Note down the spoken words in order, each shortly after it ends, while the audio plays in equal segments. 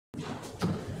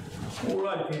All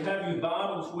right, if you have your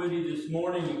Bibles with you this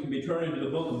morning, you can be turning to the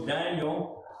book of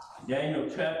Daniel, Daniel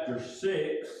chapter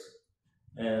 6.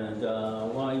 And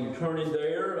while you're turning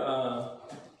there,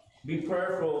 be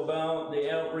prayerful about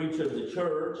the outreach of the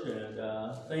church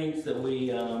and things that we've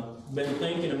been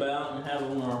thinking about and have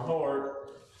on our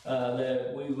heart,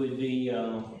 that we would be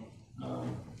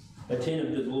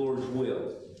attentive to the Lord's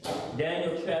will.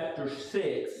 Daniel chapter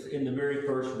 6 in the very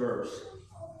first verse.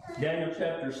 Daniel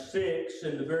chapter 6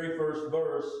 in the very first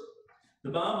verse, the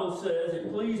Bible says, "It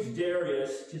pleased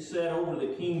Darius to set over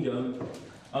the kingdom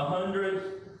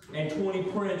 120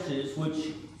 princes,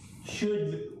 which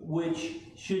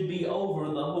should be over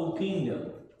the whole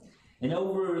kingdom. And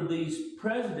over these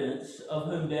presidents of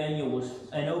whom Daniel was,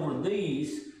 and over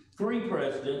these 3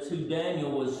 presidents who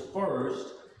Daniel was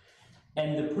first,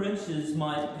 and the princes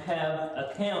might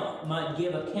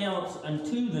give accounts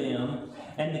unto them,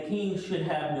 and the king should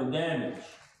have no damage.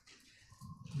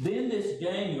 Then this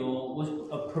Daniel was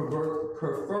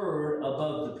preferred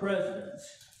above the presidents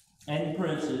and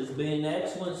princes, being an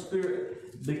excellent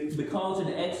spirit, because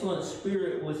an excellent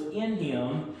spirit was in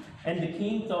him, and the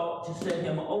king thought to set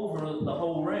him over the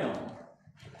whole realm.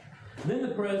 Then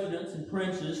the presidents and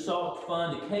princes sought to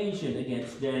find occasion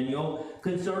against Daniel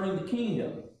concerning the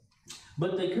kingdom.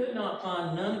 But they could not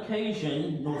find none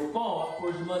occasion nor fault, for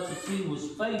as much as he was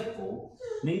faithful,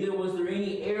 neither was there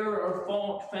any error or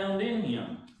fault found in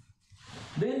him.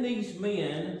 Then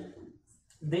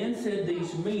said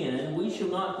these men, we shall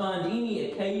not find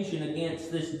any occasion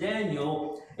against this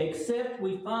Daniel, except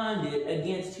we find it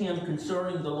against him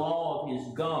concerning the law of his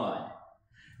God.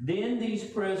 Then these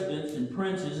presidents and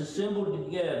princes assembled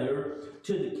together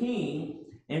to the king,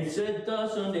 and said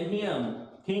thus unto him,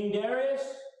 King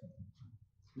Darius,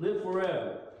 live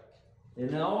forever.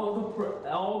 And all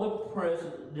the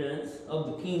presidents of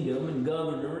the kingdom, and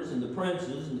governors, and the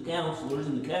princes, and the counselors,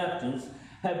 and the captains,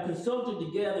 have consulted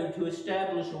together to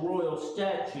establish a royal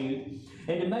statute,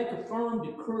 and to make a firm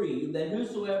decree, that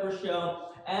whosoever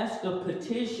shall ask a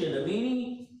petition of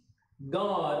any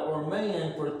god or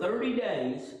man for 30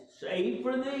 days, save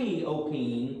for thee, O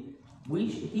king,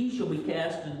 he shall be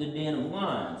cast into the den of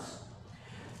lions.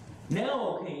 Now,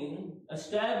 O king,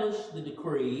 establish the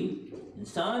decree, and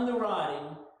sign the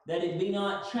writing, that it be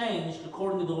not changed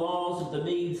according to the laws of the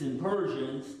Medes and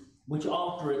Persians, which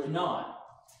alter it not.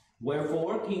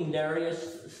 Wherefore King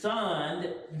Darius signed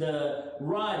the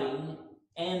writing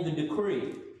and the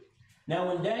decree. Now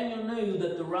when Daniel knew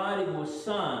that the writing was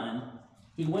signed,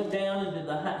 he went down into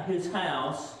his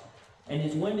house, and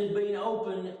his windows being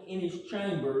open in his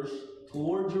chambers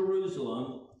toward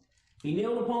Jerusalem, he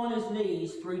kneeled upon his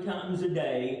knees 3 times a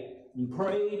day, and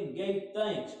prayed and gave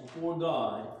thanks before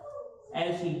God,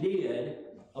 as he did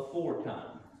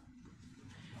aforetime."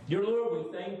 Dear Lord,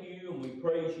 we thank you and we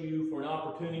praise you for an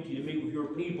opportunity to meet with your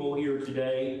people here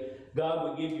today.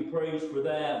 God, we give you praise for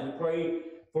that. We pray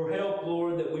for help,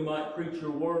 Lord, that we might preach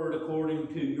your word according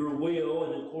to your will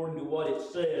and according to what it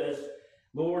says,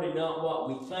 Lord, and not what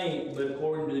we think, but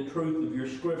according to the truth of your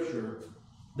scripture.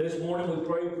 This morning we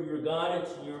pray for your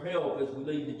guidance and your help as we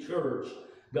lead the church.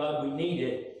 God, we need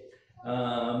it.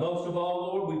 Most of all,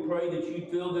 Lord, we pray that you'd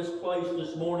fill this place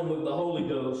this morning with the Holy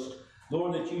Ghost.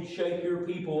 Lord, that you'd shake your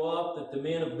people up, that the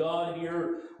men of God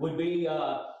here would be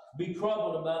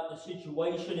troubled about the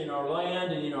situation in our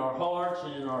land and in our hearts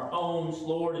and in our homes,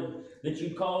 Lord, and that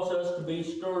you'd cause us to be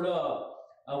stirred up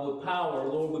with power.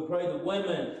 Lord, we pray the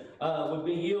women would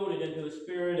be yielded into a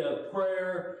spirit of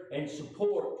prayer and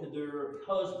support to their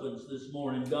husbands this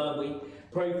morning. God, we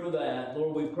pray for that.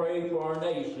 Lord, we pray for our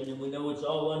nation, and we know it's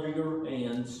all under your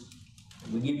hands.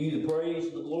 We give you the praise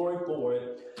and the glory for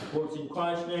it. For it's in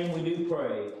Christ's name we do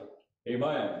pray.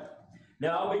 Amen.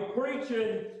 Now, I'll be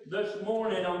preaching this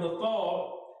morning on the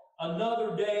thought,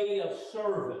 another day of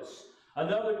service.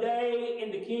 Another day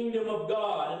in the kingdom of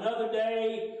God. Another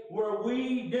day where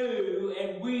we do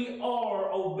and we are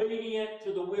obedient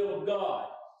to the will of God.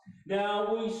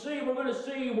 Now we're going to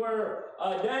see where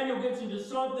Daniel gets into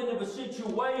something of a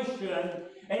situation,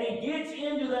 and he gets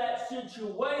into that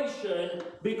situation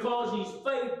because he's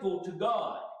faithful to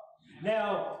God.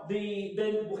 Now, the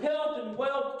health and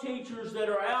wealth teachers that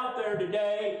are out there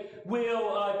today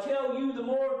will tell you the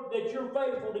more that you're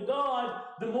faithful to God,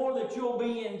 the more that you'll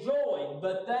be enjoying.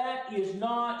 But that is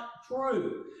not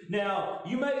true. Now,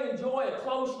 you may enjoy a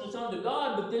closeness unto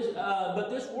God, but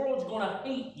this world's going to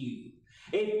hate you.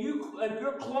 If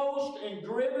you're close and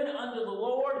driven unto the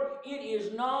Lord, it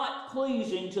is not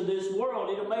pleasing to this world.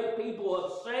 It'll make people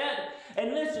upset.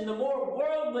 And listen, the more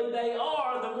worldly they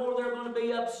are, the more they're going to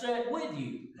be upset with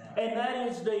you. And that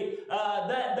is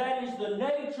the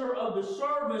nature of the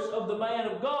service of the man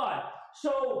of God.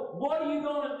 So what are you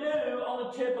going to do on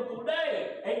a typical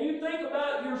day? And you think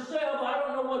about yourself. I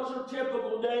don't know what your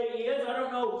typical day is. I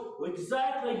don't know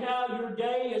exactly how your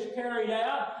day is carried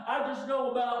out. I just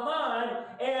know about mine.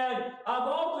 And I've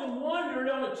often wondered,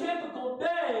 on a typical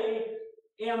day,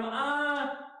 am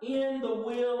I in the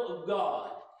will of God?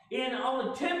 And on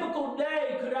a typical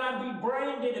day, could I be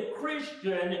branded a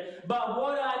Christian by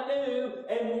what I do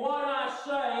and what I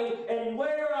say and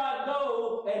where I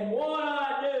go and what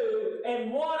I do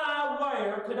and what I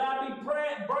wear? Could I be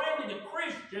branded a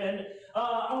Christian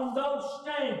on those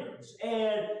standards?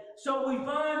 And so we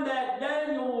find that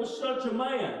Daniel was such a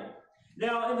man.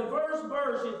 Now, in the first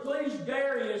verse, it pleased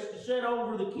Darius to set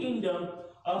over the kingdom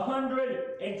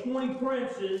 120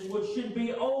 princes, which should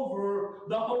be over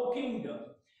the whole kingdom.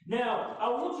 Now, I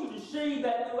want you to see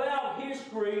that throughout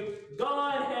history,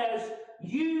 God has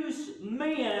used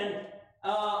men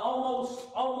almost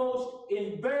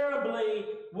invariably,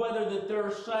 whether that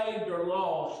they're saved or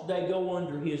lost, they go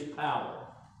under His power.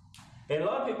 And a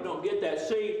lot of people don't get that.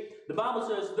 See, the Bible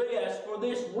says this, for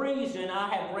this reason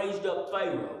I have raised up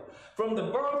Pharaoh. From the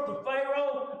birth of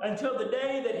Pharaoh until the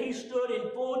day that he stood in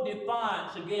full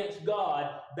defiance against God,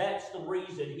 that's the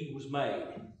reason he was made.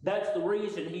 That's the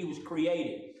reason he was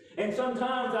created. And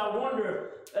sometimes I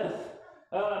wonder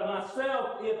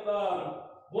myself if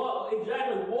what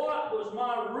was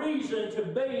my reason to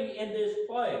be in this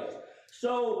place.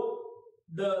 So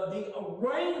the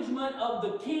arrangement of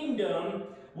the kingdom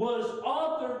was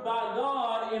authored by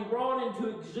God and brought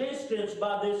into existence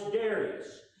by this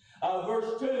Darius.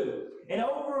 Verse 2, and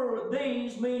over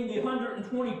these, meaning the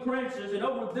 120 princes, and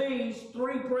over these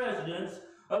 3 presidents,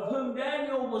 of whom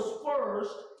Daniel was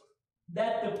first,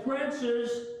 that the princes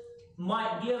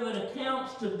might give an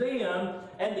account to them,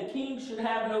 and the king should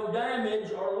have no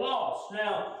damage or loss.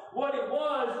 Now, what it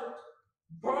was,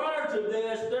 prior to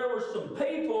this, there were some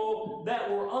people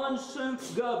that were unsuit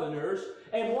governors,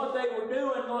 and what they were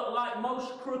doing, like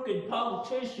most crooked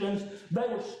politicians, they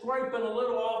were scraping a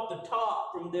little off the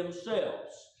top from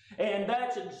themselves. And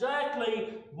that's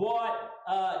exactly what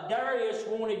Darius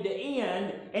wanted to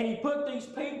end, and he put these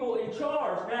people in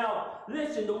charge. Now,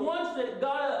 listen, the ones that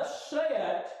got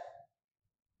upset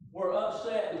were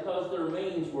upset because their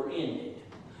means were ended.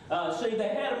 See, they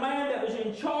had a man that was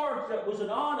in charge that was an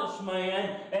honest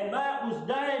man, and that was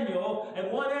Daniel,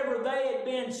 and whatever they had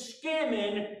been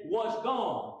skimming was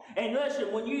gone. And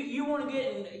listen, when you want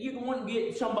to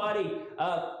get somebody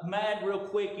mad real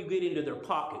quick, you get into their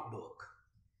pocketbook.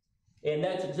 And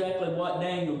that's exactly what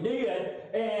Daniel did.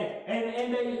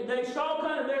 And they saw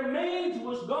kind of their means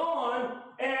was gone,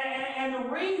 and the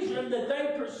reason that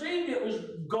they perceived it was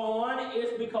gone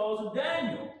is because of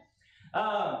Daniel.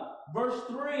 Verse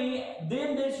 3,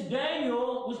 then this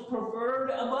Daniel was preferred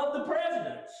above the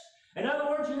presidents. In other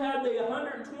words, you had the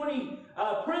 120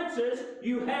 princes,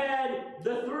 you had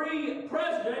the 3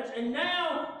 presidents, and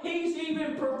now he's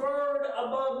even preferred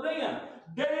above them.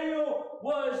 Daniel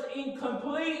was in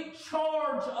complete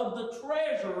charge of the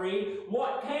treasury,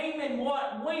 what came and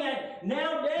what went.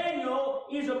 Now Daniel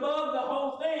is above the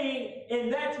whole thing,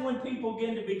 and that's when people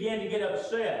begin to get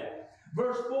upset.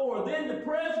 Verse 4, then the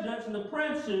presidents and the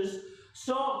princes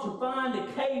sought to find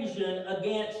occasion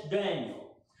against Daniel.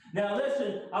 Now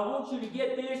listen, I want you to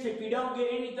get this. If you don't get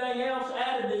anything else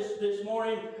out of this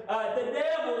morning, the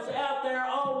devil's out there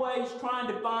always trying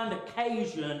to find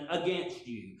occasion against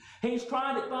you. He's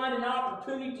trying to find an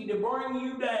opportunity to bring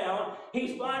you down.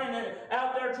 He's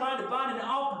out there trying to find an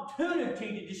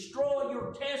opportunity to destroy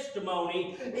your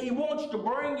testimony. He wants to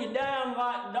bring you down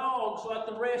like dogs, like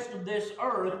the rest of this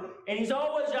earth. And he's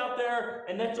always out there,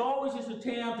 and that's always his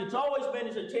attempt. It's always been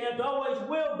his attempt, always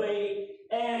will be.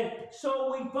 And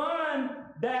so we find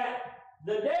that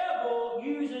the devil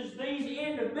uses these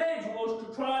individuals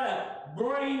to try to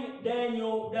bring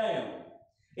Daniel down.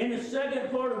 In the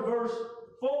second part of verse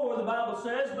 4, the Bible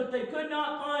says, but they could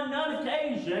not find none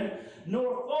occasion,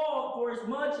 nor fault, for as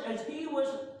much as he was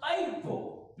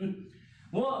faithful.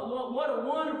 What a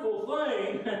wonderful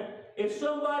thing. If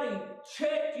somebody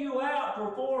checked you out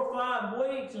for 4 or 5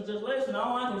 weeks and says, listen,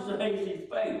 all I can say is he's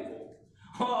faithful.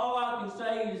 All I can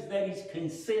say is that he's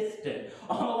consistent.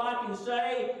 All I can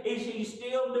say is he's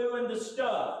still doing the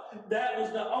stuff. That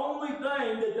was the only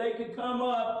thing that they could come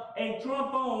up and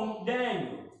trump on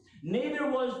Daniel.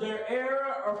 Neither was there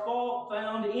error or fault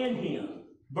found in him.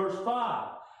 Verse 5.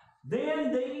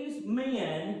 Then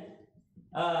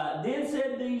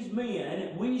said these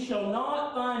men, we shall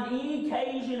not find any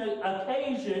occasion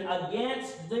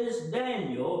against this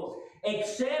Daniel,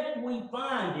 except we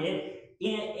find it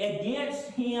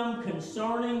against him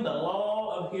concerning the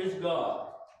law of his God.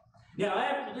 Now,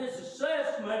 after this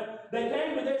assessment, they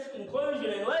came to this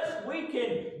conclusion: unless we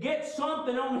can get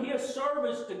something on his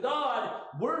service to God,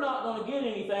 we're not going to get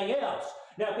anything else.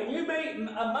 Now, can you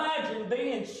imagine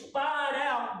being spied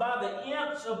out by the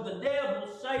imps of the devil,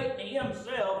 Satan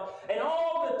himself, and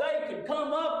all that they could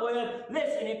come up with?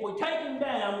 Listen, if we take him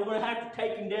down, we're going to have to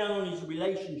take him down on his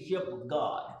relationship with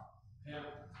God. Yeah.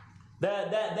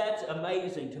 That's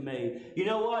amazing to me. You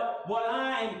know what? What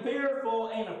I am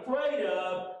fearful and afraid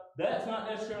of, that's not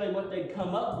necessarily what they'd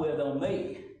come up with on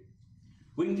me.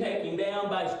 We can take him down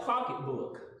by his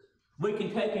pocketbook. We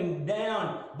can take him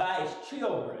down by his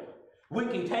children. We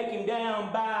can take him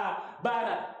down by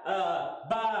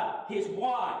his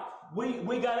wife.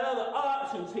 We got other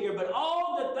options here, but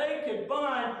all that they could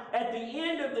find at the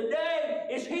end of the day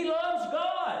is he loves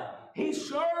God. He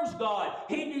serves God.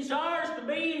 He desires to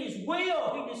be in his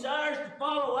will. He desires to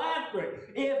follow after it.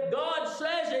 If God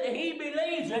says it and he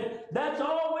believes it, that's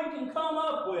all we can come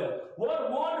up with. What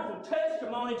a wonderful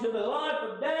testimony to the life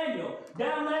of Daniel,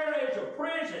 down there as a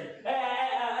prisoner,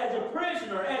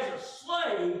 as a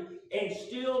slave, and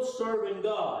still serving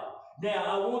God. Now,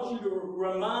 I want you to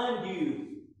remind you,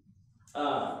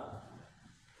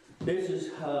 this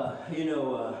is,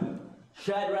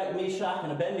 Shadrach, Meshach,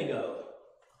 and Abednego.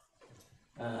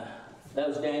 That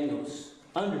was Daniel's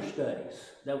understudies.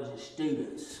 That was his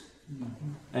students.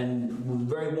 And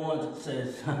the very ones that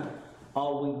says,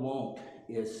 all we want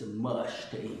is some mush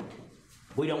to eat.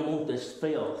 We don't want this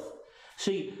filth.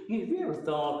 See, have you ever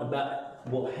thought about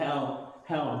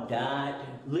how diet,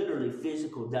 literally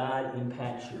physical diet,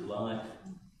 impacts your life?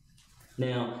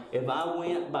 Now, if I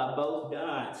went by both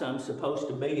diets I'm supposed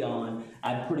to be on,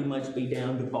 I'd pretty much be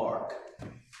down to bark.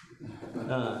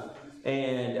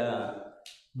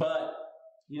 But,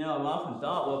 I've often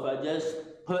thought, well, if I just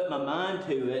put my mind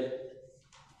to it,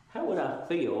 how would I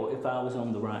feel if I was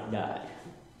on the right diet?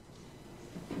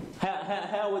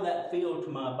 How would that feel to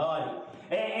my body?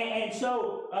 And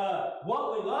so,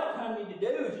 what we a lot of times need to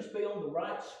do is just be on the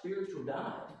right spiritual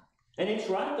diet. And it's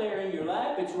right there in your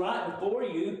lap. It's right before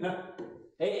you.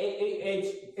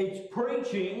 It's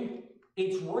preaching.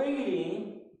 It's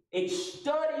reading. It's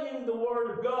studying the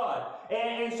Word of God.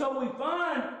 And so we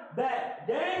find that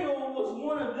Daniel was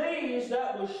one of these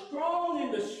that was strong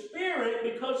in the Spirit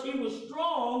because he was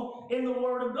strong in the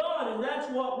Word of God. And that's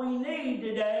what we need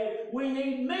today. We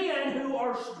need men who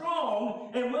are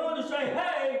strong and willing to say,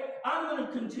 hey, I'm going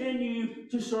to continue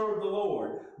to serve the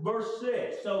Lord. Verse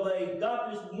 6, so they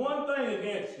got this one thing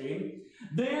against him.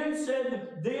 Then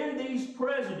these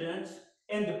presidents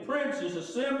and the princes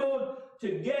assembled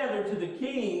together to the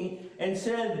king and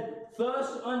said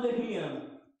thus unto him,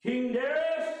 King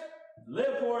Darius,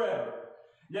 live forever.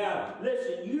 Now,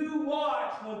 listen, you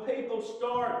watch when people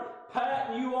start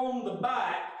patting you on the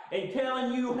back and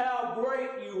telling you how great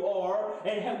you are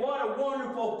and what a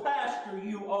wonderful pastor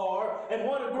you are and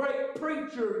what a great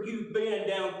preacher you've been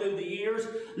down through the years.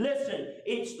 Listen,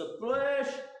 it's the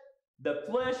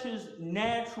flesh's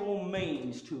natural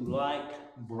means to like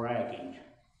bragging.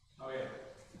 Oh, yeah.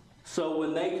 So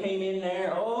when they came in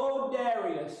there, oh,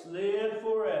 Darius, live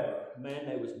forever. Man,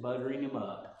 they was buttering him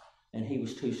up, and he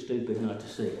was too stupid not to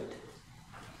see it.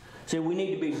 See, we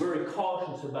need to be very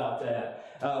cautious about that.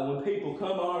 When people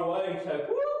come our way and say,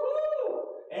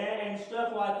 woo-hoo, and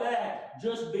stuff like that,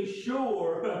 just be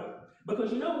sure.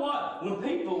 Because you know what? When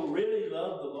people really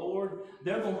love the Lord,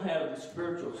 they're going to have the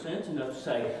spiritual sense enough to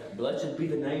say, blessed be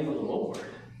the name of the Lord.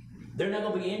 They're not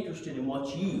going to be interested in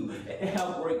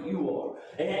how great you are.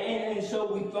 And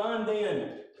so we find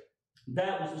then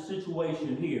that was the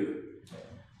situation here.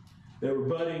 They were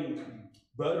buttering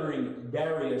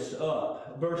Darius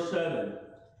up. Verse 7,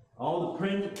 all the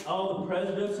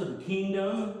presidents of the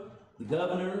kingdom, the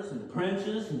governors and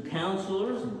princes and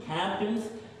counselors and captains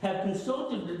have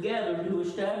consulted together to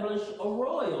establish a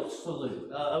royal statute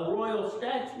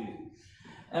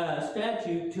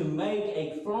to make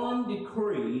a firm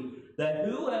decree that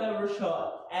whoever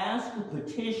shall ask a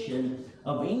petition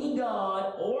of any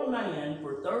god or man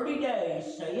for 30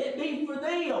 days, say it be for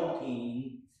thee, O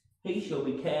king, he shall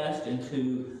be cast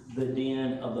into the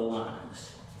den of the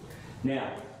lions.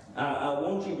 Now, I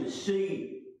want you to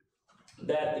see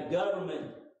that the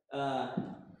government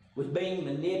was being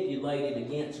manipulated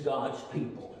against God's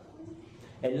people.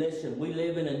 And listen, we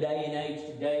live in a day and age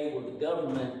today where the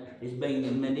government is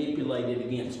being manipulated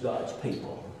against God's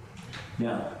people.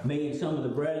 Now, me and some of the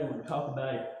brethren talk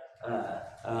about it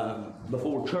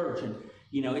before church, and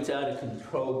it's out of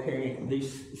control, carrying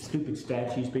these stupid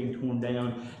statues being torn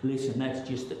down. Listen, that's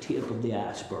just the tip of the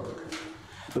iceberg.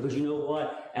 Because you know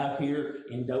what? Out here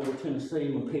in Dover,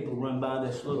 Tennessee, when people run by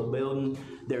this little building,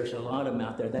 there's a lot of them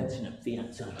out there. That's an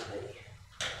offense unto thee.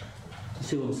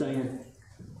 See what I'm saying?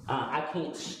 I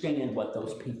can't stand what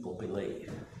those people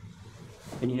believe.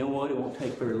 And you know what? It won't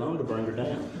take very long to bring her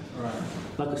down. Right.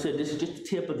 Like I said, this is just the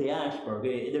tip of the iceberg.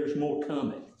 There's more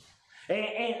coming.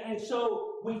 And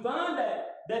so we find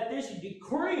that this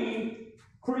decree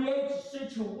creates a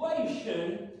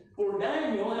situation for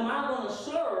Daniel. Am I going to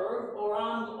serve or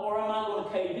am I going to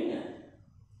cave in?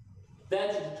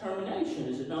 That's a determination,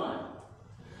 is it not?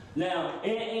 Now,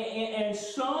 and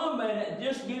some, and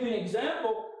just to give you an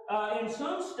example, in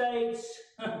some states,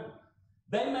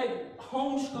 they make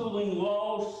homeschooling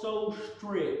laws so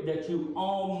strict that you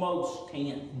almost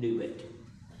can't do it.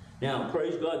 Now,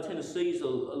 praise God, Tennessee's a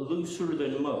looser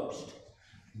than most,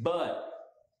 but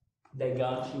they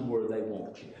got you where they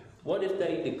want you. What if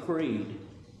they decreed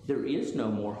there is no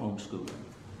more homeschooling?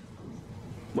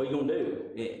 What are you going to do?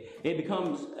 It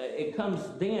comes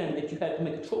then that you have to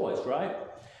make a choice, right?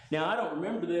 Now, I don't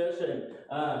remember this,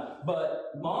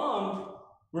 but Mom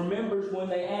remembers when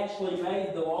they actually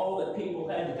made the law that people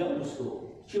had to go to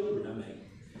school, children, I mean.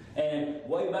 And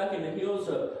way back in the hills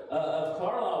of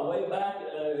Carlisle, way back,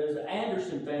 there's the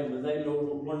Anderson family, they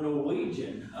were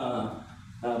Norwegian.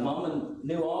 Mama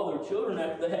knew all their children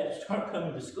after they had to start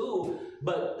coming to school,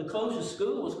 but the closest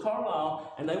school was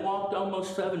Carlisle, and they walked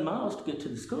almost 7 miles to get to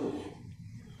the school.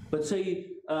 But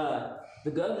see,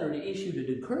 the governor issued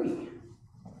a decree,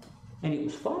 and it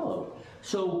was followed.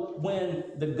 So when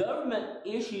the government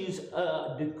issues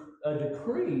a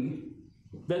decree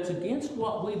that's against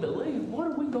what we believe, what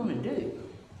are we going to do?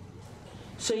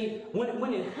 See,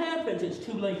 when it happens, it's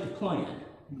too late to plan.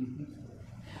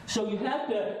 So you have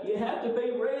to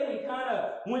be ready kind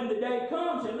of when the day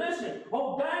comes. And listen,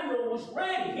 Daniel was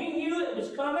ready. He knew it was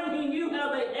coming. He knew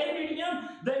how they hated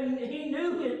him. He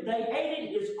knew they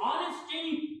hated his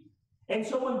honesty. And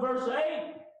so in verse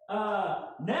 8,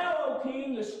 now, O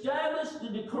king, establish the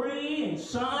decree and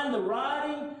sign the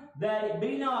writing, that it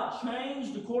be not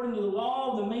changed according to the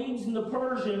law of the Medes and the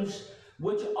Persians,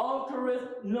 which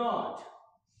altereth not.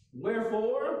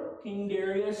 Wherefore, King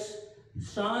Darius,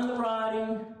 sign the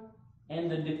writing and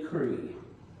the decree.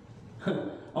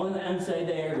 Only thing I can say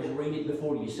there is read it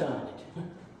before you sign it.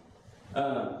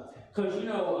 Because,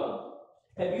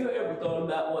 have you ever thought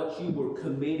about what you were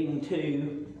committing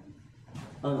to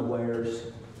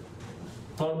unawares?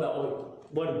 Thought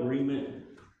about what agreement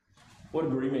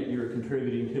you're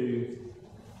contributing to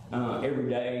every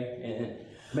day, and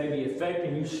maybe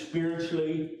affecting you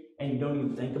spiritually, and you don't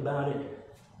even think about it.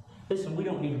 Listen, we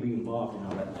don't need to be involved in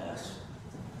all that mess.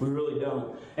 We really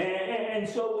don't. And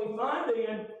so we find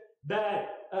then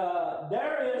that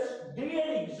Darius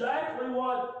did exactly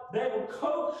what they were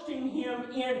coaxing him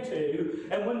into,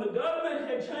 and when the government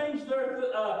had changed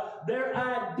their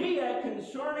idea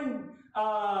concerning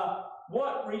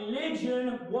what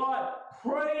religion, what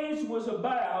praise was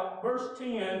about, verse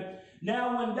 10,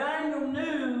 now when Daniel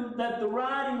knew that the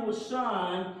writing was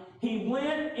signed, he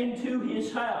went into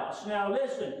his house. Now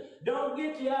listen, don't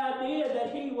get the idea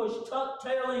that he was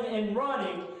tuck-tailing and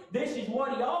running. This is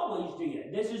what he always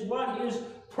did. This is what his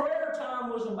prayer time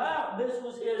was about. This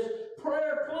was his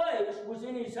prayer place, was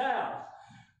in his house.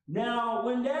 Now,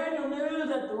 when Daniel knew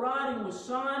that the writing was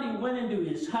signed, he went into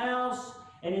his house,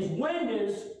 and his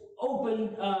windows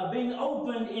being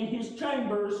opened in his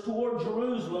chambers toward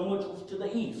Jerusalem, which was to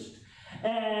the east.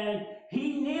 And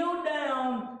he kneeled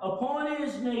down upon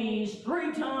his knees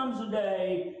 3 times a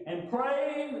day and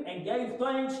prayed and gave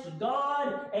thanks to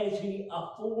God as he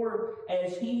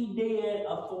did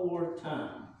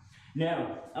aforetime.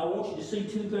 Now, I want you to see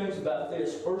 2 things about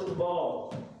this. First of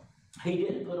all, he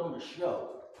didn't put on a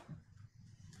show.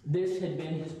 This had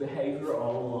been his behavior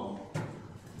all along.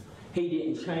 He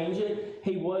didn't change it.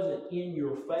 He wasn't in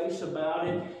your face about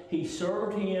it. He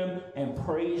served him and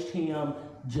praised him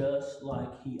just like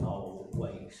he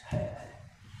always had.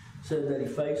 Said that he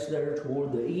faced there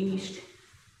toward the east.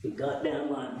 He got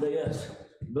down like this.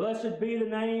 Blessed be the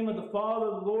name of the Father,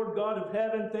 the Lord God of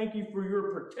heaven. Thank you for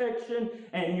your protection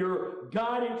and your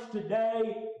guidance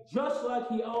today, just like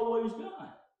he always done.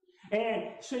 And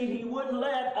see, he wouldn't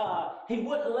let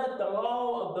the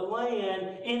law of the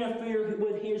land interfere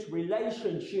with his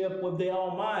relationship with the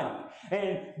Almighty.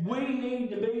 And we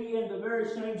need to be in the very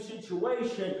same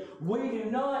situation. We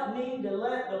do not need to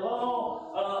let the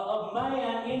law of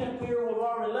man interfere with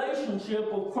our relationship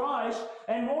with Christ.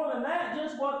 And more than that,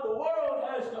 just what the world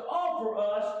has to offer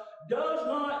us does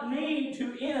not need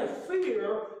to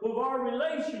interfere with our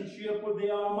relationship with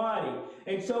the Almighty.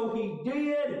 And so he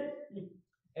did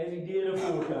as he did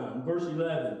aforetime. Verse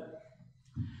 11.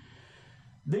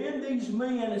 Then these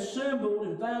men assembled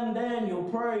and found Daniel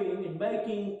praying and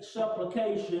making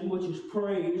supplication, which is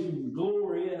praise and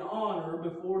glory and honor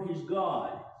before his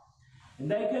God. And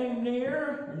they came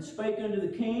near and spake unto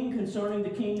the king concerning the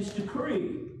king's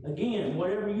decree. Again,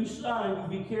 whatever you sign,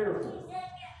 you be careful.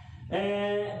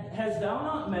 And hast thou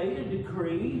not made a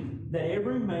decree that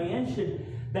every man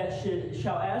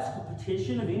shall ask a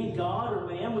petition of any god or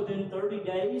man within 30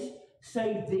 days,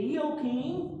 save thee, O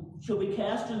king, shall be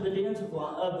cast into the dens of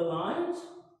the lions?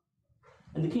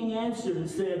 And the king answered and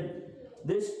said,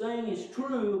 This thing is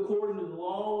true according to the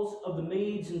laws of the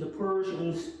Medes and the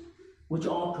Persians, which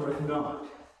altereth not.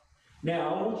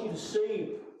 Now, I want you to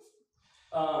see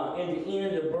in the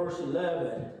end of verse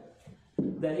 11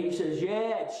 that he says,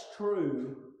 yeah, it's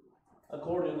true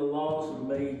according to the laws of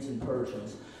the Medes and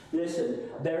Persians. Listen,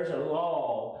 there's a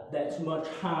law that's much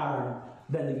higher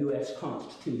than the U.S.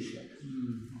 Constitution.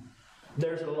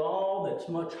 There's a law that's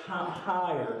much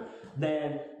higher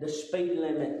than the speed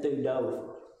limit through Dover.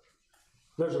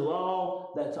 There's a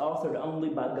law that's authored only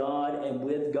by God and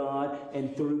with God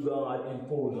and through God and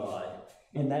for God.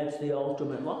 And that's the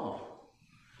ultimate law.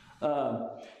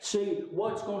 See,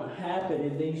 what's going to happen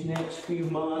in these next few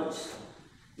months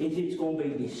is it's going to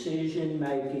be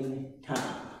decision-making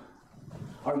time.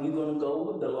 Are you going to go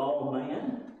with the law of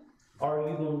man? Or are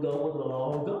you going to go with the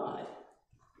law of God?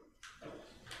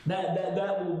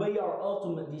 That will be our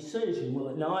ultimate decision, will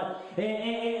it not?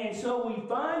 And so we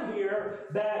find here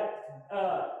that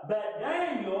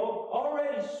Daniel,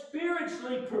 already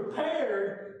spiritually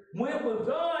prepared, went with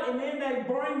God, and then they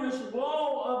bring this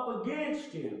law up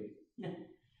against him.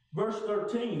 Verse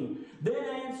 13, Then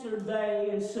answered they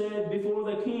and said before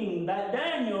the king, That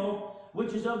Daniel,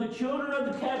 which is of the children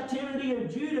of the captivity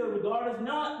of Judah, regardeth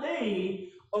not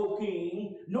thee, O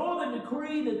king, nor the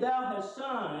decree that thou hast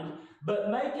signed,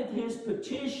 but maketh his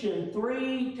petition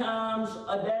 3 times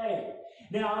a day.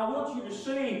 Now, I want you to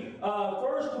see,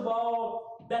 first of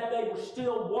all, that they were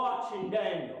still watching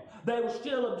Daniel. They were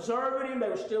still observing him. They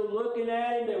were still looking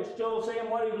at him. They were still seeing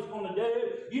what he was going to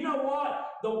do. You know what?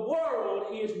 The world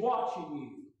is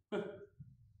watching you.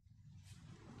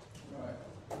 Right.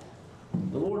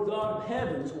 The Lord God of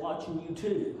heaven is watching you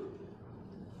too.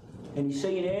 And He's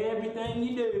seeing everything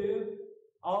you do.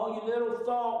 All your little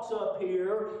thoughts up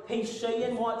here, He's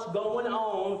seeing what's going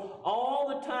on all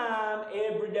the time,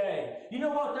 every day. You know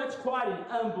what? That's quite an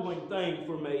humbling thing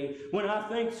for me. When I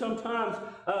think sometimes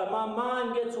my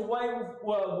mind gets away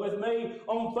with me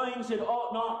on things it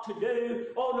ought not to do,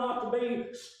 ought not to be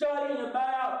studying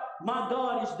about, my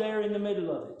God is there in the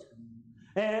middle of it.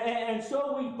 And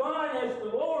so we find as the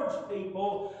Lord's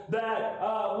people that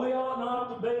we ought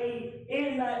not to be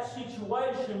in that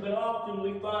situation, but often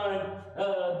we find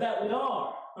that we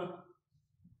are.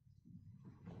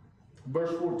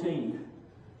 Verse 14.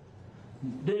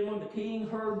 Then when the king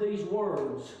heard these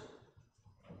words,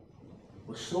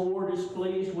 was sore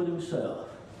displeased with himself.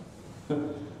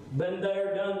 Been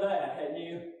there, done that, hadn't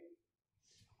you?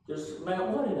 Just,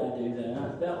 man, why did I do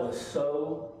that? That was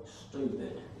so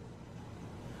stupid.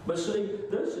 But see,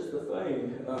 this is the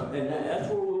thing, and that's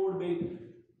where we ought to be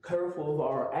careful of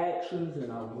our actions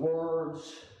and our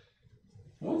words.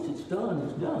 Once it's done,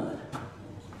 it's done.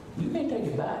 You can't take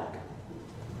it back.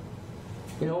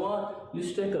 You know what? You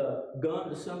stick a gun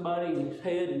to somebody's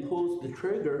head and pulls the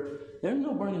trigger, there's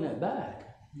no bringing that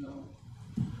back. No.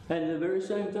 And the very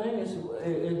same thing is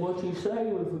what you say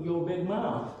with your big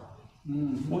mouth.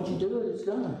 Once you do it, it's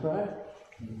done, right?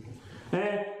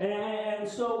 And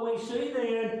so we see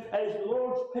then, as the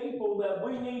Lord's people, that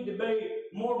we need to be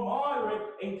more moderate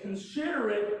and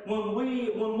considerate when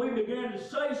we begin to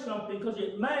say something, because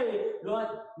it may, like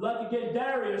again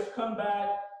Darius, come back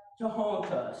to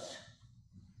haunt us.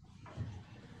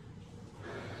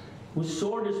 Was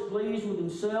sore displeased with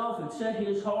himself and set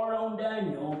his heart on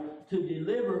Daniel to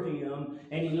deliver him,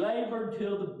 and he labored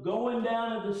till the going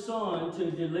down of the sun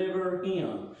to deliver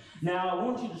him. Now, I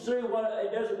want you to see what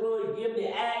it doesn't really give the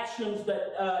actions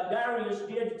that Darius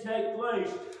did to take place,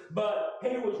 but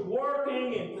he was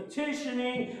working and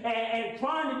petitioning and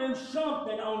trying to do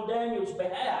something on Daniel's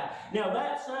behalf. Now,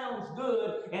 that sounds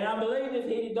good, and I believe if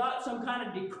he had got some kind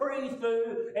of decree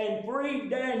through and freed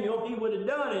Daniel, he would have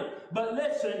done it. But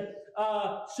listen,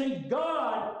 see,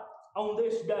 God on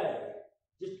this day,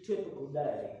 just a typical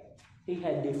day, He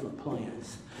had different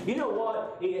plans. You know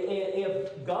what?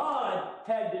 If God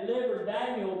had delivered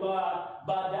Daniel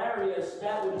by Darius,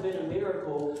 that would have been a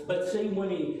miracle. But see, when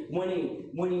he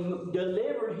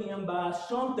delivered him by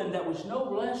something that was no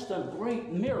less than a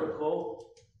great miracle,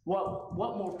 what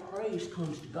more praise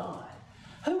comes to God?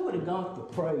 Who would have got the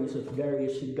praise if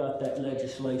Darius had got that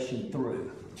legislation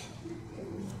through?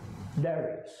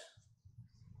 Darius.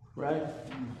 Right?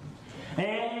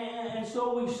 And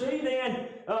so we see then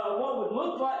what would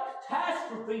look like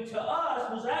catastrophe to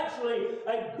us was actually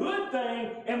a good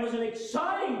thing and was an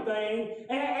exciting thing,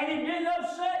 and it didn't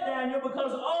upset Daniel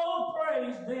because all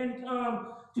praise then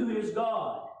come to his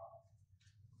God.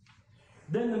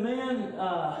 Then the men,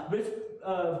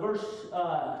 verse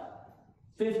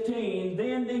 15,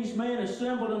 then these men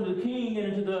assembled unto the king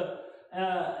and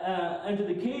unto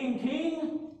the king,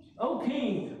 King, O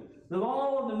king, of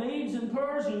all of the Medes and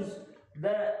Persians,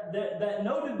 that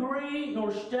no decree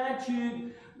nor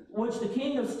statute which the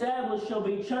king established shall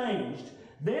be changed.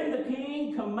 Then the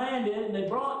king commanded, and they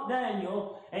brought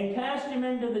Daniel and cast him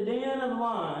into the den of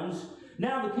lions.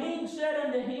 Now the king said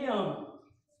unto him,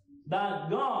 Thy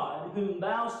God, whom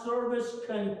thou servest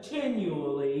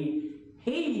continually,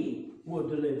 he will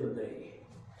deliver thee.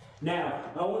 Now,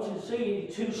 I want you to see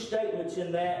two statements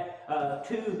in that,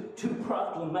 two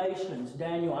proclamations.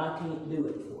 Daniel, I can't do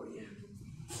it for you.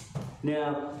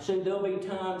 Now, see, there'll be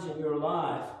times in your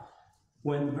life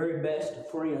when the very best of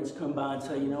friends come by and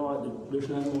say, you know what, there's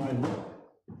nothing more I can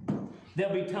do.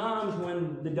 There'll be times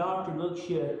when the doctor looks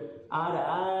you eye to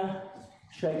eye,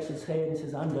 shakes his head and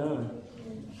says, I'm done.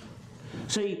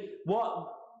 See,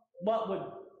 what would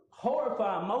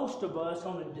horrify most of us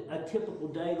on a typical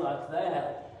day like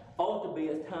that ought to be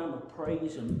a time of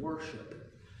praise and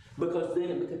worship. Because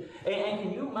then, and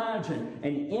can you imagine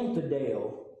an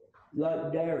infidel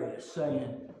like Darius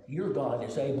saying, your God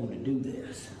is able to do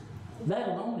this? That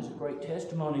alone is a great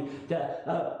testimony that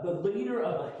the leader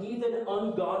of a heathen,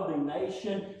 ungodly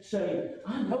nation saying,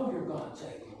 I know your God's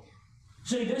able.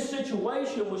 See, this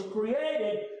situation was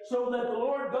created so that the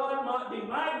Lord God might be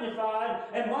magnified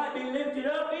and might be lifted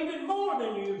up even more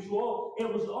than usual.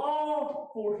 It was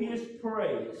all for his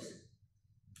praise.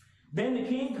 Then the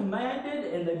king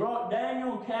commanded, and they brought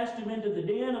Daniel and cast him into the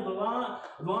den of the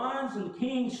lions. And the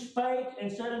king spake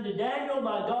and said unto Daniel,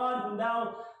 Thy God, whom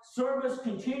thou servest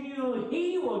continually,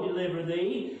 he will deliver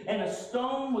thee. And a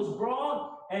stone was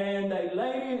brought, and they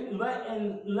laid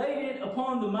it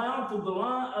upon the mouth of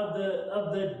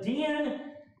the den.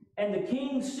 And the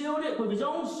king sealed it with his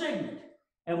own signet,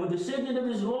 and with the signet of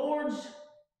his lords,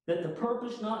 that the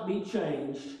purpose not be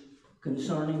changed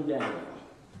concerning Daniel.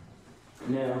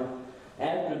 Now,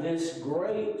 after this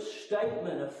great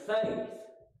statement of faith,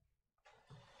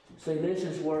 see, this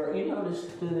is where, you notice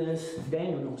through this,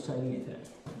 Daniel don't say anything.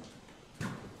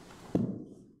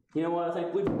 You know what? I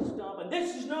think we can stop and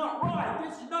this is not right.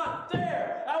 This is not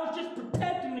fair. I was just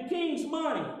protecting the king's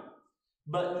money.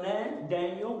 But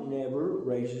Daniel never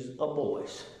raises a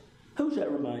voice. Who's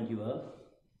that remind you of?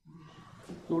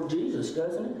 Lord Jesus,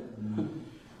 doesn't it?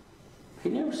 He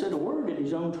never said a word in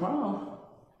his own trial.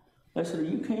 I said, are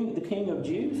you king, the king of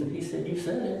Jews? And he said, you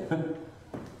said it.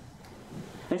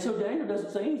 And so Daniel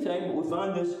doesn't say anything, but we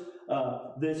find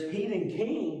this heathen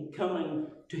king coming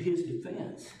to his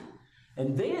defense.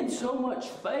 And then so much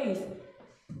faith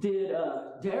did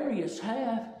Darius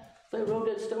have, they wrote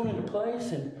that stone into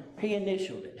place and he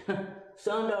initialed it,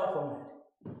 signed off on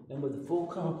it, and with the full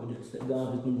confidence that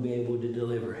God was going to be able to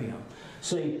deliver him.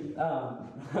 See,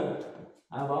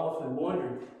 I've often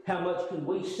wondered how much can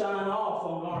we sign off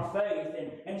on our faith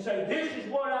and say, this is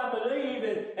what I believe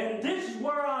and this is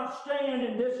where I'll stand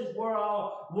and this is where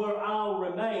I'll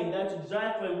remain. That's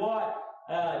exactly what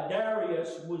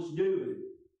Darius was doing.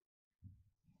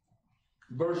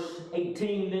 Verse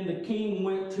 18, then the king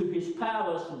went to his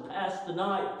palace and passed the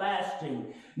night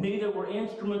fasting. Neither were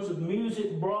instruments of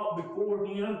music brought before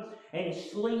him, and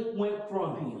sleep went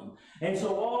from him. And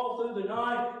so all through the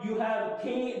night, you have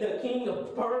the king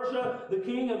of Persia, the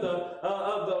king of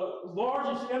the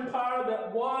largest empire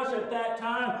that was at that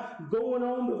time, going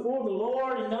on before the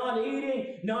Lord and not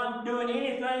eating, not doing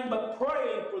anything but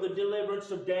praying for the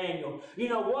deliverance of Daniel. You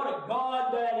know what a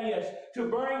God that is, to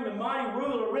bring the mighty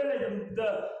ruler, really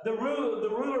the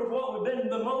ruler of what would have been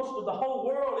the most of the whole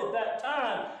world at that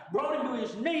time, brought him to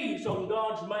his knees on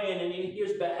God's man and in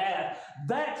his behalf.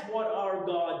 That's what our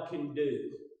God can do.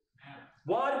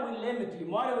 Why do we limit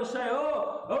him? Why do we say,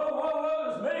 woe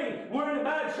is me, we're in a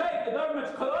bad shape, the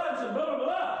government's collapsing, blah, blah,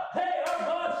 blah. Hey, our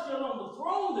God's still on the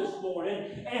throne this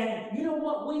morning, and you know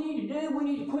what we need to do? We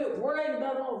need to quit worrying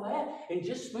about all that and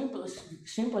just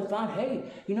simply find, hey,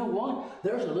 you know what?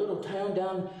 There's a little town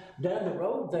down the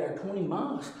road there, 20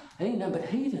 miles. Ain't nothing but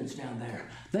heathens down there.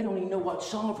 They don't even know what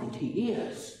sovereignty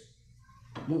is.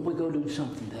 Won't we go do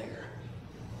something there?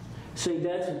 See,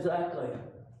 that's exactly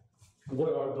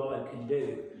what our God can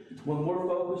do. When we're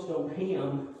focused on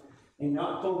him and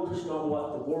not focused on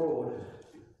what the world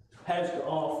has to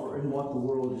offer and what the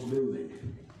world is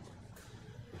doing.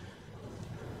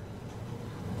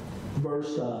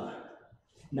 verse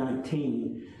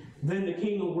 19. Then the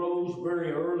king arose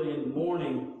very early in the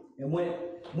morning and went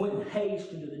in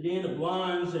haste into the den of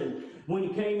lions. And when he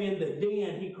came in the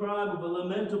den, he cried with a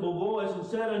lamentable voice and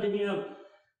said unto him,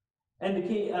 and the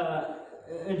king,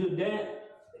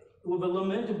 with a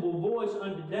lamentable voice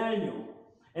unto Daniel.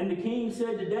 And the king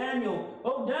said to Daniel,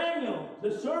 O Daniel,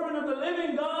 the servant of the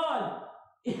living God,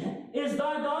 is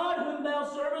thy God whom thou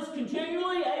servest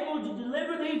continually able to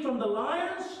deliver thee from the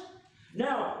lions?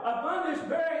 Now, I find this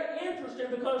very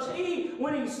interesting because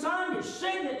when he signed his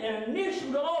signet and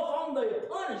initialed off on the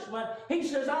punishment, he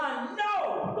says, I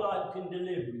know God can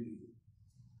deliver you.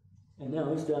 And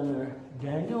now he's down there,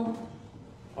 Daniel,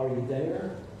 are you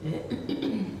there?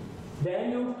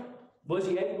 Daniel, was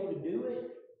he able to do it?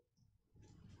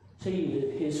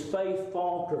 See, his faith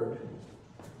faltered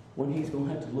when he's going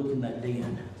to have to look in that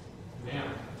den.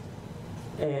 Yeah.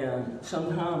 And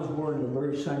sometimes we're in the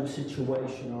very same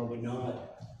situation, are we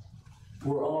not?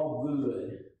 We're all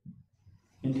good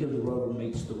until the rubber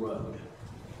meets the road.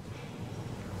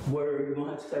 Where you're going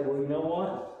to have to say, well, you know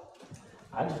what?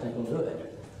 I just ain't going to do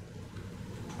it.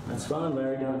 That's fine,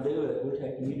 Larry, don't do it. We're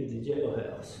taking you to the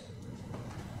jailhouse.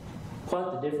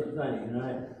 Quite the different thing,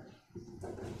 right?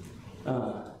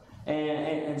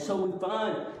 And so we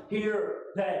find here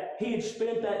that he had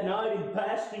spent that night in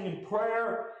fasting and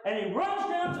prayer, and he runs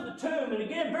down to the tomb, and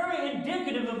again, very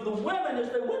indicative of the women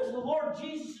as they went to the Lord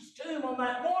Jesus' tomb on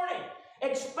that morning,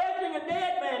 expecting a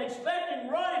dead man, expecting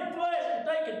rotted flesh that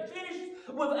they could finish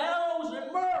with aloes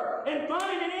and myrrh, and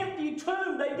finding an empty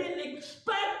tomb. They didn't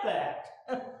expect that.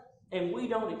 And we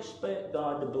don't expect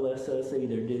God to bless us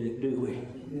either, do we?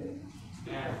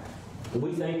 Yeah.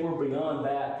 We think we're beyond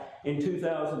that in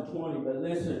 2020, but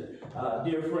listen,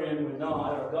 dear friend, we're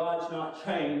not. Our God's not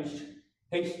changed.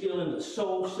 He's still in the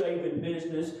soul-saving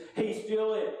business. He's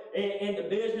still in the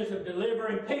business of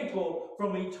delivering people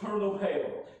from eternal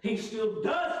hell. He still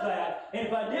does that. And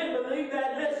if I didn't believe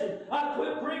that, listen, I'd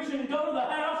quit preaching and go to the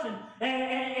house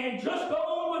and just go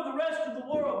on with the rest of the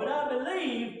world. But I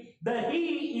believe that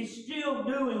he is still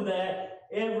doing that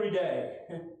every day.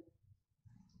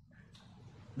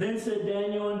 Then said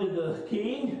Daniel unto the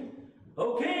king,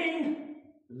 O king,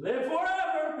 live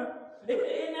forever.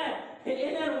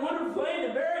 Isn't that a wonderful thing?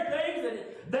 The very things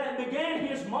that began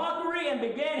his mockery and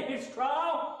began his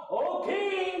trial. O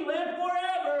king, live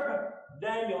forever.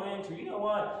 Daniel answered, you know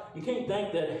what? You can't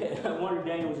think that I wonder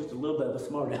Daniel was just a little bit of a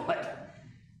smart aleck.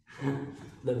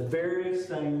 The very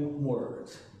same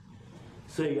words.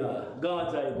 See,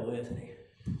 God's able, isn't he?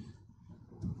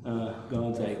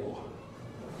 God's able.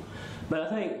 But I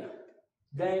think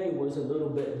Daniel was a little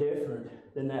bit different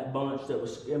than that bunch that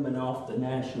was skimming off the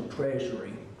national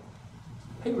treasury.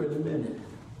 He really meant it.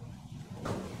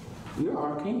 You're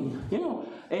our king. You know,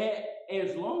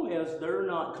 as long as they're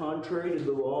not contrary to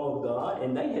the law of God,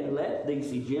 and they had let these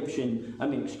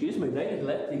they had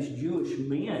let these Jewish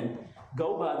men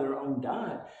go by their own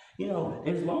diet. You know,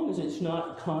 as long as it's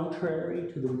not contrary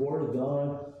to the Word of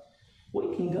God,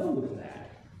 we can go with that.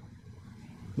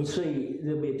 But see,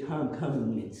 there'll be a time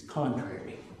coming when it's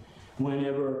contrary.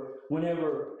 Whenever,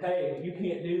 hey, you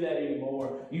can't do that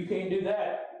anymore. You can't do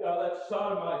that. Let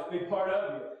sodomites be part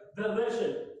of you. Then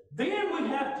listen, then we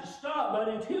have to stop. But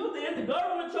until then, the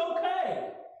government's okay.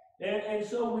 And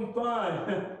so we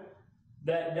find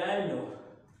that Daniel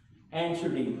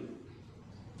answered him,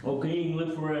 O king,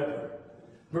 live forever.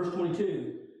 Verse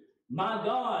 22, my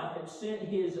God had sent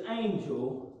his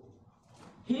angel.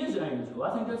 I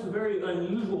think that's a very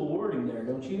unusual wording there,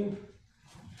 don't you?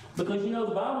 Because, you know,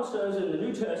 the Bible says in the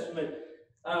New Testament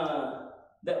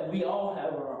that we all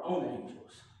have our own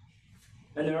angels.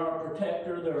 And they're our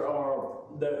protector,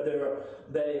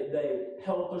 they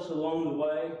help us along the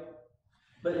way.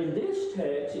 But in this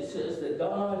text, it says that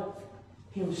God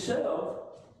himself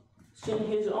sent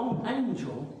his own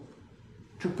angel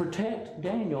to protect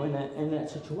Daniel in that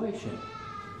situation.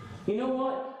 You know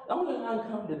what? The only thing I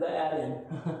come to that, and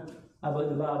I believe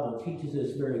the Bible teaches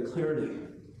us very clearly,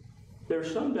 there are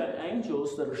some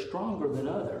angels that are stronger than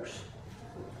others.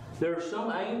 There are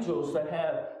some angels that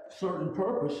have certain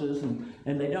purposes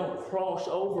and they don't cross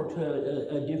over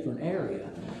to a different area.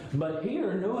 But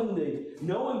here, knowing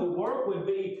the work would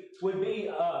be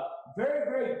very,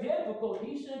 very difficult.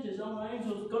 He sent his own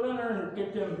angels to go down there and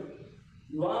get them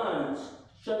lions,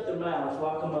 shut their mouths,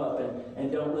 lock them up,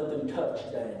 and don't let them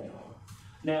touch Daniel.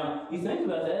 Now, you think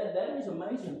about that, that is an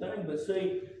amazing thing, but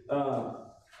see,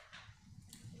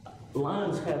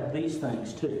 lions have these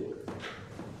things too.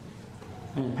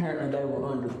 And apparently they were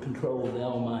under the control of the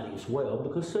Almighty as well,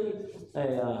 because see,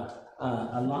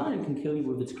 a lion can kill you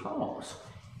with its claws.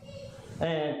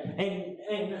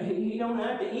 And he don't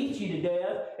have to eat you to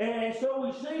death. And so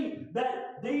we see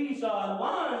that these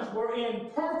lions were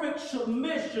in perfect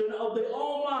submission of the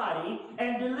Almighty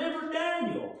and delivered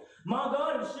Daniel. My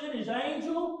God has sent his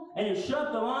angel and has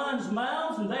shut the lions'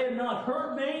 mouths, and they have not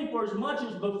hurt me, for as much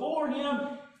as before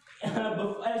him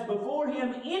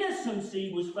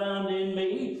innocency was found in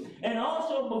me, and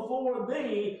also before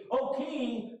thee, O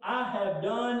king, I have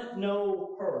done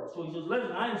no hurt. So he says,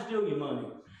 listen, I didn't steal your money.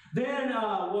 Then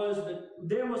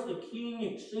was the king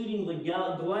exceedingly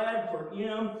glad for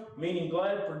him, meaning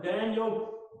glad for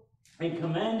Daniel, and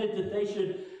commanded that they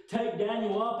should take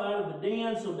Daniel up out of the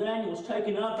den. So Daniel was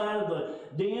taken up out of the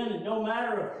den, and no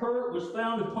matter of hurt was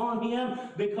found upon him,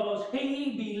 because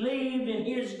he believed in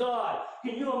his God.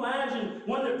 Can you imagine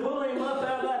when they're pulling him up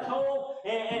out of that hole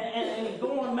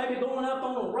and maybe going up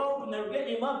on a rope, and they're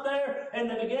getting him up there, and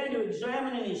they began to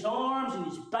examine his arms and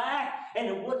his back, and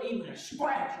there wasn't even a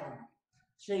scratch on him.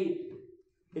 See,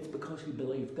 it's because he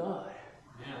believed God.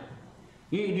 Yeah.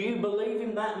 Do you believe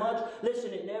him that much?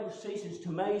 Listen, it never ceases to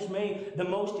amaze me. The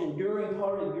most enduring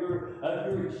part of your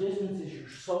existence is your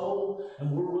soul,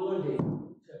 and we're willing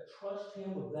to trust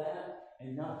him with that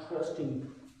and not trust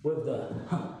him with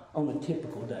on a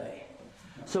typical day.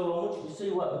 So I want you to see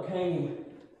what became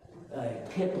a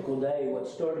typical day. What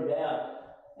started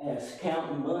out as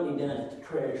counting money down at the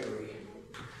treasury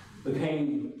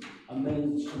became a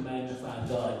means to magnify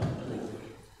God completely,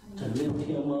 to lift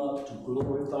him up, to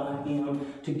glorify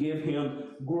him, to give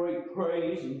him great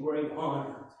praise and great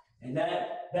honor. And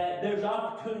that there's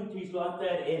opportunities like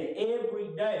that in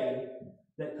every day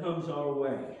that comes our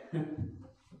way.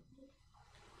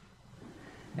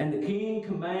 And the king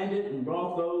commanded and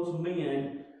brought those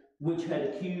men which had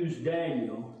accused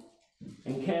Daniel,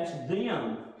 and cast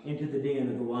them into the den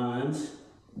of the lions,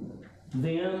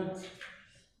 them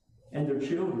and their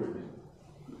children.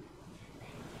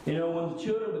 You know, when the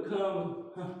children become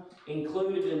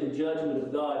included in the judgment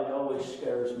of God, it always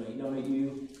scares me, don't it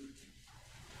you?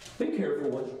 Be careful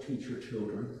what you teach your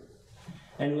children.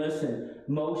 And listen,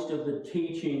 most of the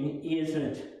teaching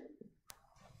isn't,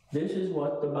 this is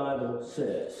what the Bible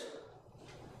says.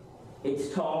 It's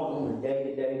taught on a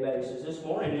day-to-day basis. This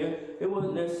morning, it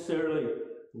wasn't necessarily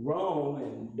wrong,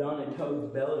 and Donna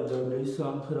told Bella to go do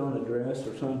something, put on a dress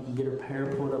or something, get her hair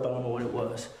pulled up. I don't know what it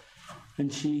was.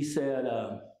 And she said,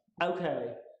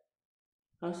 okay.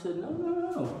 I said,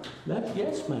 no. That's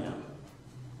yes, ma'am.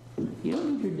 You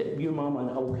don't need your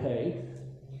mama okay.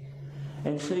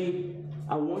 And see,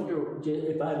 I wonder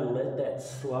if I'd have let that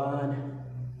slide.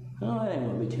 Oh, that ain't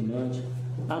gonna be too much.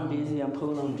 I'm busy, I'm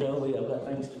pulling on Joey, I've got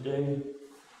things to do.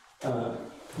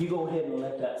 You go ahead and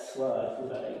let that slide for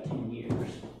about 18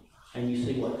 years, and you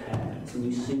see what happens, and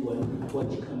you see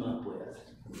what you come up with.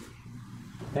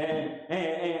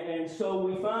 And so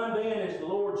we find then, as the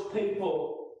Lord's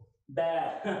people,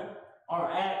 that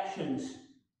our actions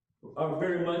are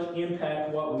very much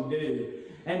impact what we do.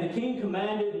 And the king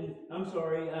commanded, and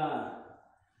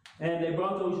they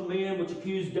brought those men which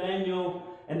accused Daniel,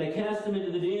 and they cast them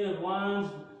into the den of lions,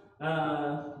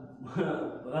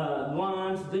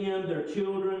 them, their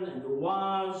children, and their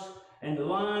wives, and the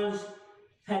lions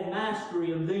had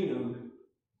mastery of them,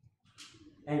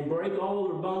 and break all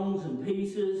their bones and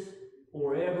pieces,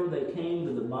 wherever they came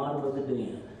to the bottom of the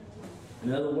den.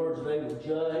 In other words, they were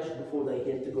judged before they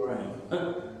hit the ground.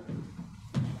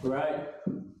 Right?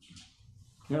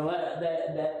 Now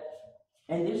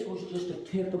and this was just a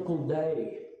typical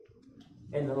day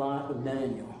in the life of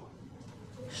Daniel.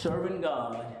 Serving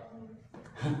God,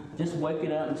 just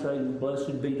waking up and saying,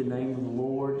 blessed be the name of the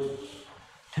Lord,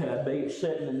 to be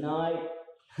setting the night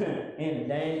in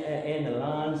the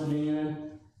lion's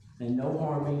den, and no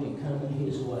harming and coming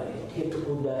his way. A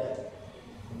typical day.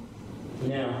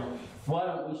 Now, why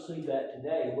don't we see that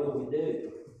today? What do we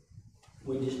do?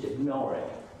 We just ignore it.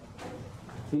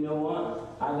 You know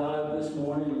what? I got up this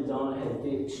morning and Donna had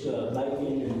fixed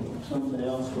bacon and something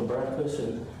else for breakfast,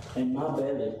 and my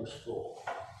belly was full.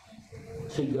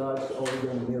 See, God's already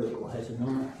done a miracle, has he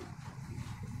not?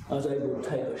 I was able to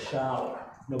take a shower.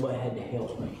 Nobody had to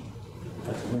help me.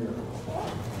 That's a miracle.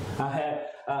 I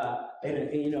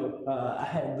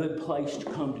had a good place to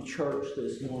come to church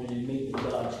this morning and meet with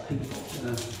God's people.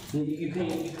 You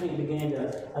can't begin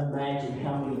to imagine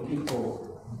how many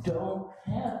people don't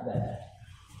have that.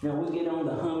 Now we get on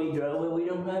the hummy-drum, we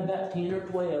don't have about 10 or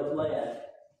 12 left.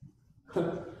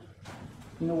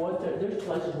 You know what? There's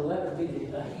places where that would be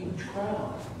a huge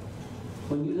crowd.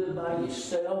 When you live by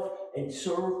yourself and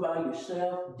serve by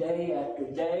yourself day after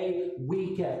day,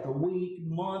 week after week,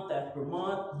 month after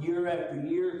month, year after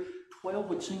year, 12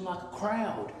 would seem like a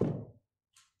crowd.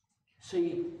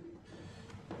 See,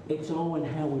 It's all in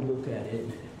how we look at it.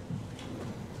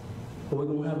 Are we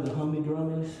going to have the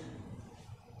hummy-drummies?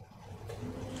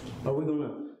 Are we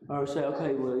going to say,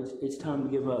 okay, well, it's time to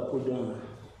give up, we're done?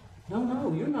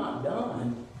 No, you're not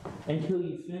done until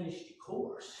you finish your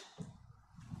course.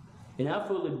 And I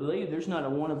fully believe there's not a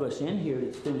one of us in here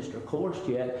that's finished our course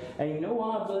yet. And you know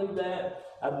why I believe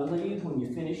that? I believe when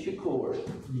you finish your course,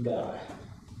 you die.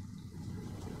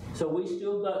 So we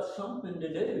still got something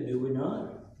to do we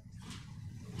not?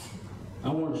 I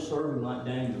want to serve him like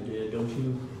Daniel did, don't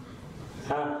you?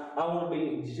 I want to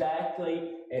be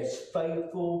exactly as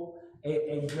faithful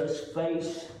and just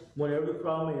face whatever the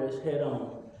problem is head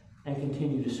on and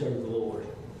continue to serve the Lord.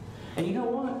 And you know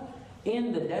what?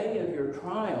 In the day of your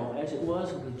trial, as it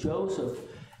was with Joseph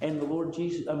and the Lord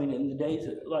Jesus, in the days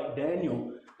like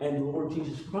Daniel and the Lord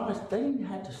Jesus Christ, they didn't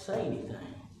have to say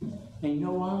anything. And you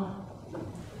know why?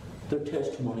 Their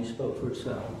testimony spoke for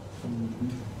itself.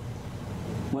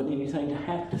 Wasn't anything to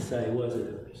have to say, was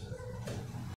it?